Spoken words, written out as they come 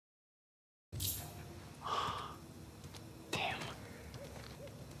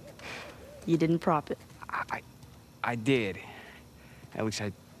You didn't prop it. I did. At least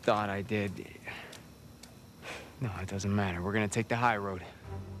I thought I did. No, it doesn't matter. We're gonna take the high road.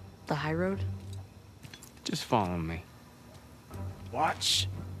 The high road? Just follow me. Watch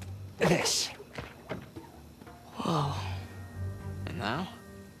this. Whoa. And now,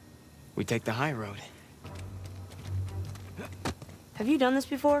 we take the high road. Have you done this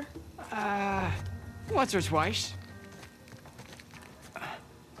before? Once or twice.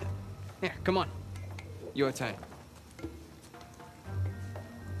 Here, come on. Your turn.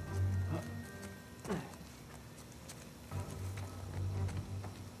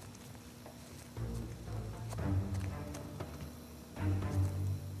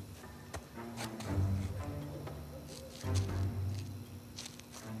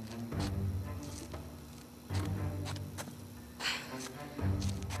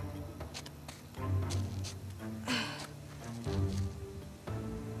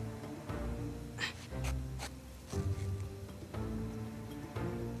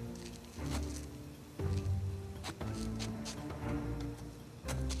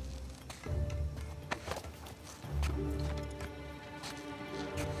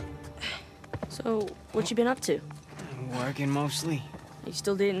 So, what you been up to? Working mostly. You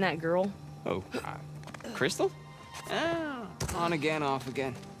still dating that girl? Oh, Crystal? On again, off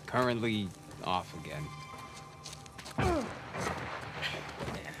again. Currently off again.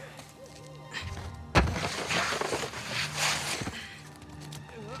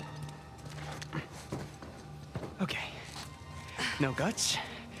 Okay. No guts.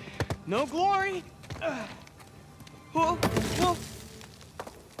 No glory. Whoa, whoa.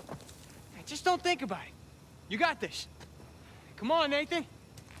 Hey, just don't think about it. You got this. Come on, Nathan.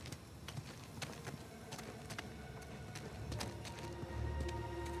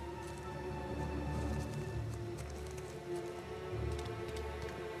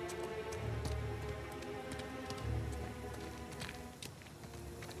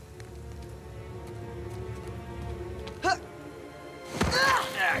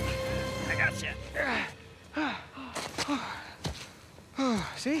 I gotcha.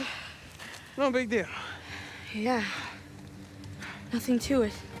 See? No big deal. Yeah. Nothing to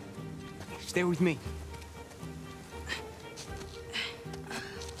it. Stay with me.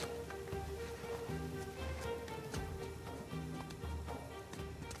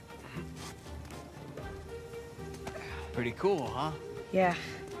 Pretty cool, huh? Yeah,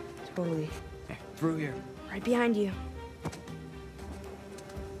 totally. Hey, through here. Right behind you.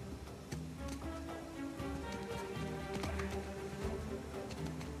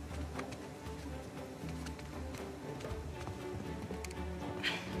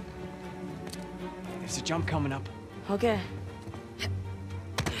 There's a jump coming up. Okay.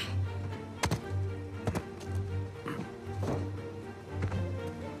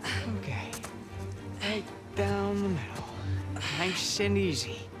 Okay. Right down the middle. Nice and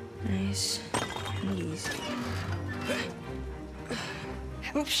easy. Nice and easy.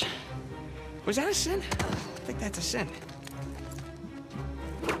 Oops. Was that a sin? I think that's a sin.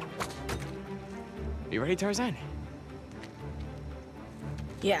 You ready, Tarzan?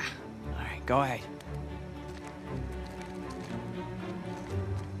 Yeah. All right, go ahead.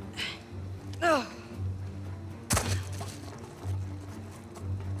 Oh.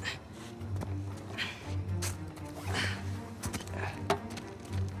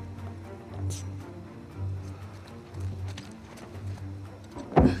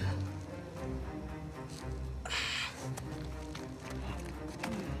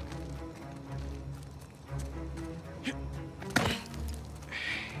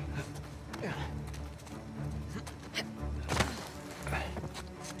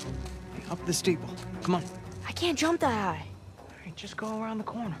 Up the steeple. Come on. I can't jump that high. All right, just go around the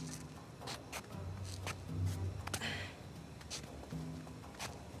corner.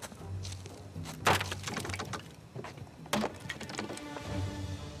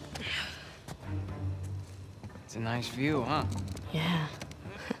 It's a nice view, huh? Yeah.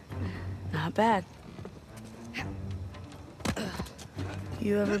 Not bad.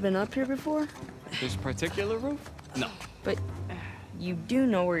 You ever been up here before? This particular roof? No. But you do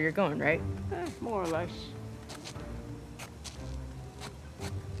know where you're going, right? More or less.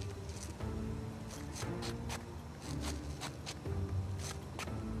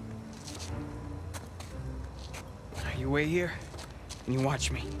 You wait here, and you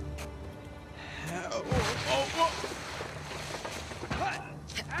watch me.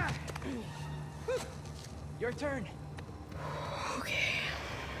 Your turn. Okay.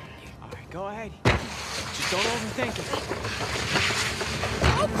 All right, go ahead. Just don't overthink it.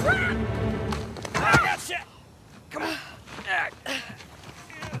 Oh, crap! I gotcha! Come on.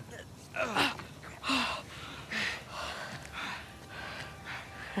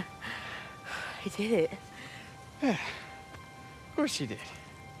 did it. Yeah, of course you did.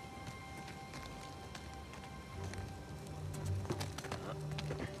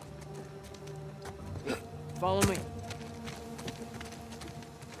 Follow me.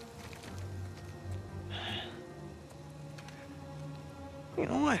 You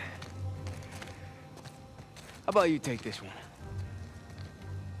know what? How about you take this one?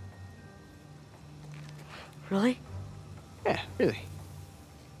 Really? Yeah, really.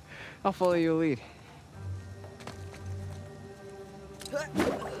 I'll follow your lead.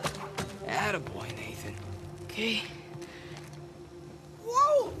 Attaboy, Nathan. Okay.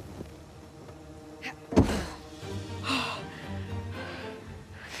 Whoa!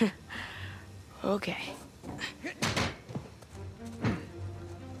 Okay.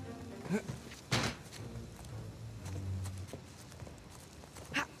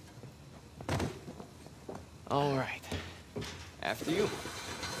 All right. After you.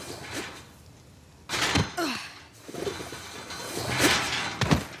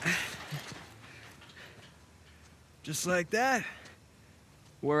 Just like that,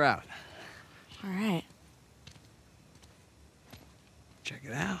 we're out. All right. Check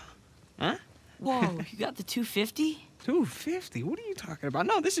it out. Huh? Whoa, you got the 250? 250? What are you talking about?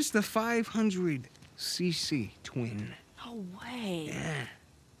 No, this is the 500cc twin. No way. Yeah.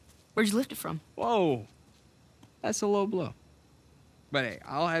 Where'd you lift it from? Whoa. That's a low blow. But hey,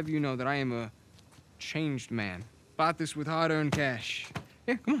 I'll have you know that I am a changed man. Bought this with hard-earned cash.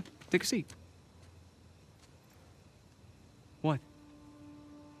 Here, come on, take a seat. What?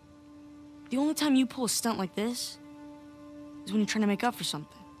 The only time you pull a stunt like this is when you're trying to make up for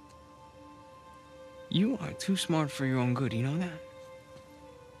something. You are too smart for your own good, you know that?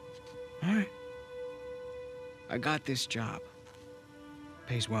 All right. I got this job.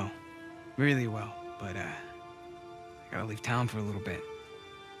 Pays well. Really well. But, I gotta leave town for a little bit.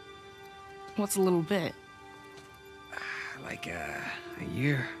 What's a little bit? Like, a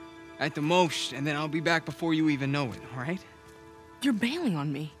year. At the most, and then I'll be back before you even know it, all right? You're bailing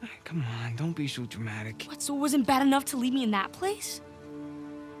on me. Come on, don't be so dramatic. What, so it wasn't bad enough to leave me in that place?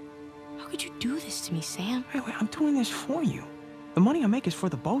 How could you do this to me, Sam? Wait, I'm doing this for you. The money I make is for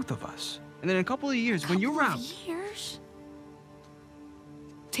the both of us. And then in a couple of years, when you're out... Years?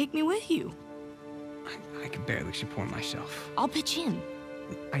 Take me with you. I can barely support myself. I'll pitch in.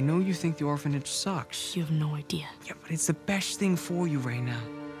 I know you think the orphanage sucks. You have no idea. Yeah, but it's the best thing for you right now.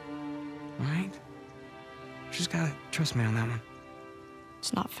 All right? Just gotta trust me on that one.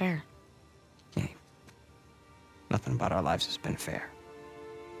 It's not fair. Hey, nothing about our lives has been fair.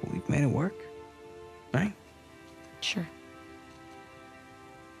 But we've made it work, right? Sure.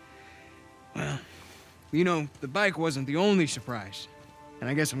 Well, you know, the bike wasn't the only surprise. And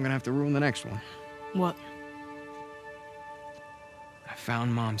I guess I'm gonna have to ruin the next one. What? I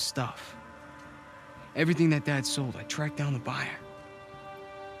found Mom's stuff. Everything that Dad sold, I tracked down the buyer.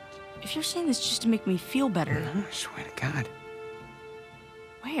 If you're saying this just to make me feel better... No, I swear to God.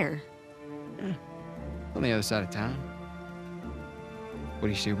 Where? Yeah. On the other side of town. What do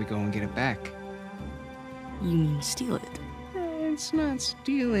you say we go and get it back? You mean steal it? It's not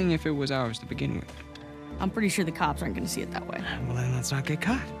stealing if it was ours to begin with. I'm pretty sure the cops aren't gonna see it that way. Well, then let's not get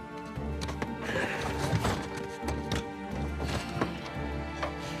caught.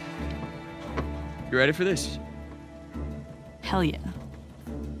 You ready for this? Hell yeah.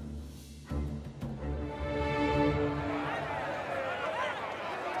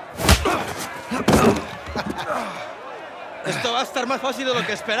 Esto va a estar más fácil de lo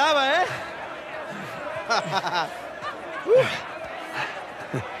que esperaba, ¿eh?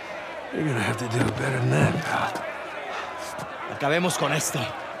 You're gonna have to do it better than that, pal. Acabemos con esto.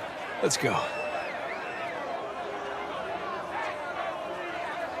 Let's go.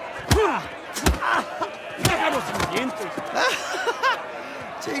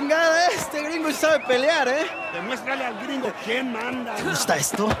 Chingada, este gringo sabe pelear, ¿eh? Demuéstrale al gringo quién manda. ¿Te gusta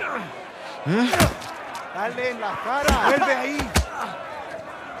esto? Dale en la cara. Vuelve ahí.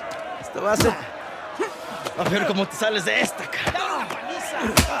 Esto va a ser... A ver cómo te sales de esta, cara.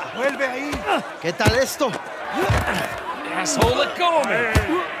 Vuelve ahí. ¿Qué tal esto? Asshole, let go of me!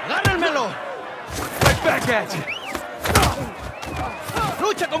 ¡Gánenmelo! Right back at you!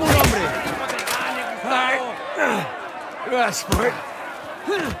 ¡Lucha como un hombre! You asked for it.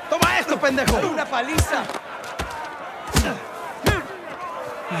 ¡Toma esto, pendejo! Una paliza!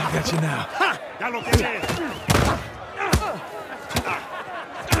 I got you now. Ya lo tienes.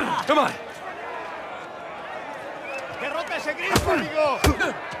 Come on! ¡Derrota a ese gringo, amigo!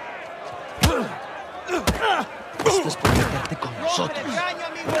 Esto es por meterte con nosotros.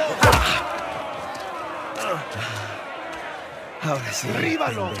 Ahora sí,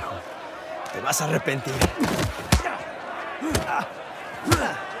 ¡Derríbalo! pendejo. Te vas a arrepentir.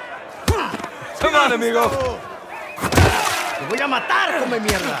 Come on, amigo. ¡Te voy a matar, come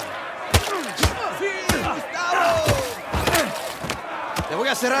mierda! ¡Te voy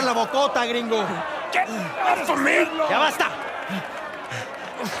a cerrar la bocota, gringo! Get off of me! ¡Ya basta!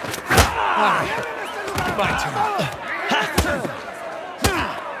 Bye, Tom.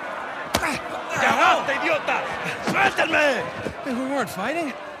 ¡Ya basta, idiota! ¡Suéltenme! Hey, we weren't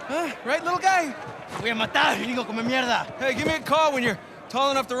fighting. Huh? Right, little guy? ¡Te voy a matar, gringo, come mierda! Hey, give me a call when you're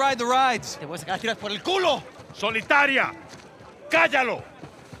tall enough to ride the rides. ¡Te voy a sacar a tiras por el culo! ¡Solitaria! ¡Cállalo!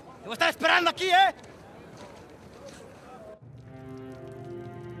 ¡Te voy a estar esperando aquí, eh!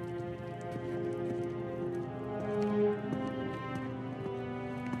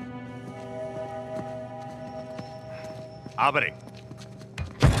 Abre.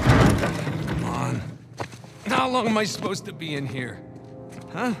 Come on. How long am I supposed to be in here?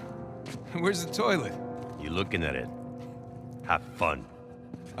 Huh? Where's the toilet? You looking at it? Have fun.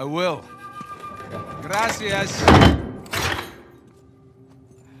 I will. Gracias.